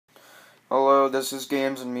Hello, this is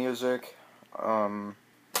Games and Music. I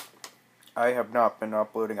have not been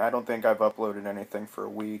uploading. I don't think I've uploaded anything for a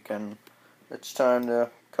week, and it's time to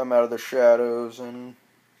come out of the shadows and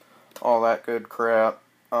all that good crap.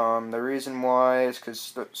 The reason why is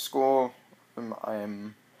because school,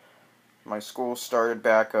 my school started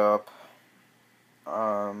back up.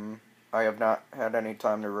 I have not had any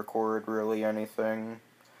time to record really anything,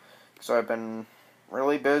 because I've been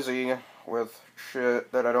really busy with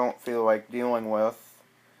shit that I don't feel like dealing with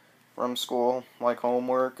from school, like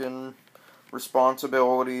homework and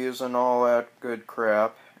responsibilities and all that good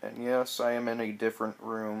crap. And yes, I am in a different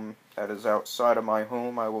room that is outside of my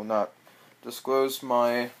home. I will not disclose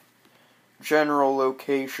my general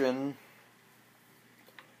location.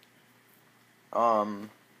 But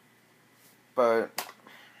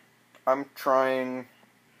I'm trying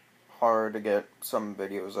hard to get some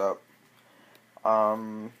videos up.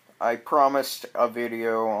 I promised a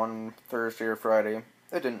video on Thursday or Friday.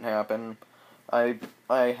 It didn't happen. I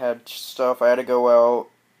had stuff. I had to go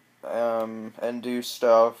out and do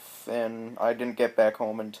stuff, and I didn't get back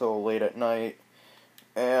home until late at night.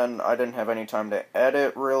 And I didn't have any time to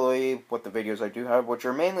edit, really, what the videos I do have, which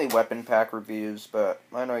are mainly weapon pack reviews, but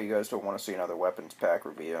I know you guys don't want to see another weapons pack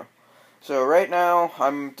review. So right now,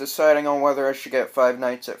 I'm deciding on whether I should get Five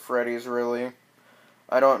Nights at Freddy's, really.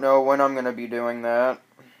 I don't know when I'm going to be doing that,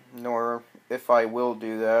 nor if I will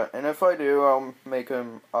do that. And if I do, I'll make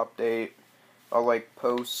an update. I'll,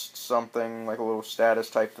 post something, like a little status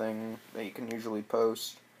type thing that you can usually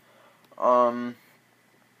post. But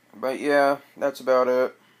yeah, that's about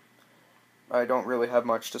it. I don't really have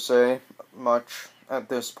much to say, at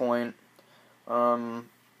this point. I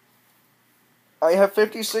have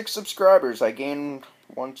 56 subscribers. I gained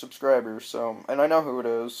 1 subscriber, and I know who it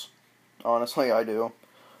is. Honestly, I do.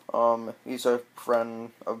 He's a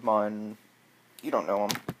friend of mine. You don't know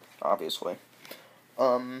him, obviously.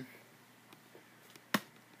 But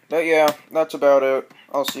yeah, that's about it.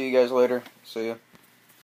 I'll see you guys later. See ya.